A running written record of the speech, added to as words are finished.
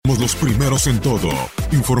los primeros en todo.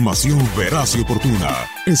 Información veraz y oportuna.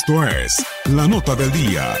 Esto es La Nota del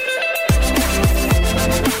Día.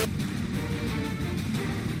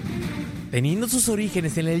 Teniendo sus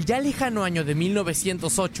orígenes en el ya lejano año de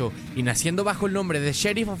 1908 y naciendo bajo el nombre de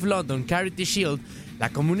Sheriff of London Charity Shield, la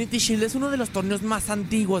Community Shield es uno de los torneos más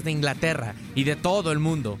antiguos de Inglaterra y de todo el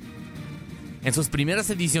mundo. En sus primeras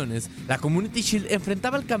ediciones, la Community Shield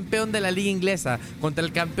enfrentaba al campeón de la liga inglesa contra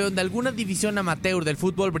el campeón de alguna división amateur del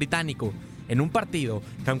fútbol británico, en un partido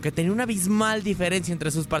que, aunque tenía una abismal diferencia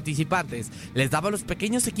entre sus participantes, les daba a los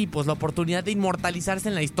pequeños equipos la oportunidad de inmortalizarse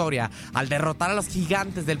en la historia al derrotar a los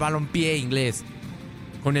gigantes del balompié inglés.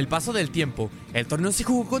 Con el paso del tiempo, el torneo se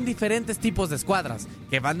jugó con diferentes tipos de escuadras,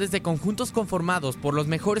 que van desde conjuntos conformados por los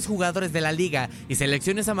mejores jugadores de la liga y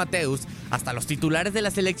selecciones amateurs, hasta los titulares de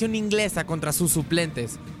la selección inglesa contra sus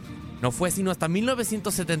suplentes. No fue sino hasta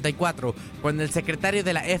 1974 cuando el secretario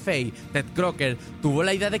de la FA, Ted Crocker, tuvo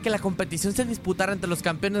la idea de que la competición se disputara entre los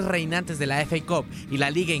campeones reinantes de la FA Cup y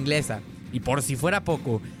la liga inglesa. Y por si fuera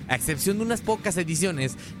poco, a excepción de unas pocas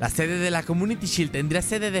ediciones, la sede de la Community Shield tendría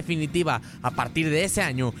sede definitiva a partir de ese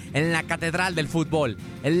año en la Catedral del Fútbol,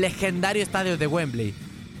 el legendario estadio de Wembley.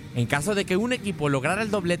 En caso de que un equipo lograra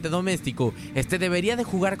el doblete doméstico, este debería de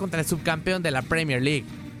jugar contra el subcampeón de la Premier League.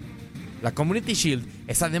 La Community Shield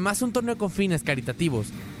es además un torneo con fines caritativos,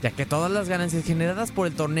 ya que todas las ganancias generadas por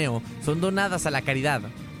el torneo son donadas a la caridad.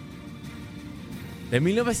 De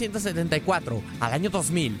 1974 al año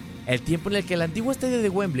 2000, el tiempo en el que el antiguo estadio de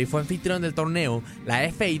Wembley fue anfitrión del torneo, la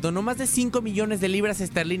FA donó más de 5 millones de libras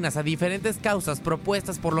esterlinas a diferentes causas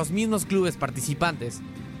propuestas por los mismos clubes participantes.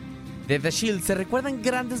 De The Shield se recuerdan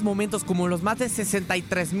grandes momentos como los más de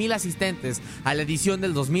 63,000 asistentes a la edición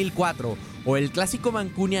del 2004 o el clásico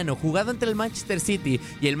mancuniano jugado entre el Manchester City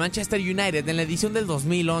y el Manchester United en la edición del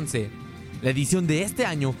 2011. La edición de este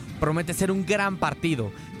año promete ser un gran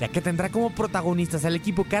partido, ya que tendrá como protagonistas al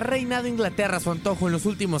equipo que ha reinado Inglaterra a su antojo en los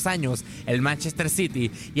últimos años, el Manchester City,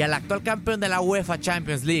 y al actual campeón de la UEFA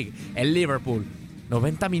Champions League, el Liverpool.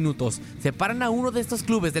 90 minutos separan a uno de estos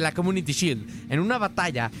clubes de la Community Shield en una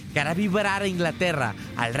batalla que hará vibrar a Inglaterra,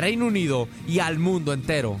 al Reino Unido y al mundo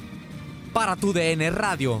entero. Para tu DN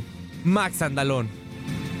Radio, Max Andalón.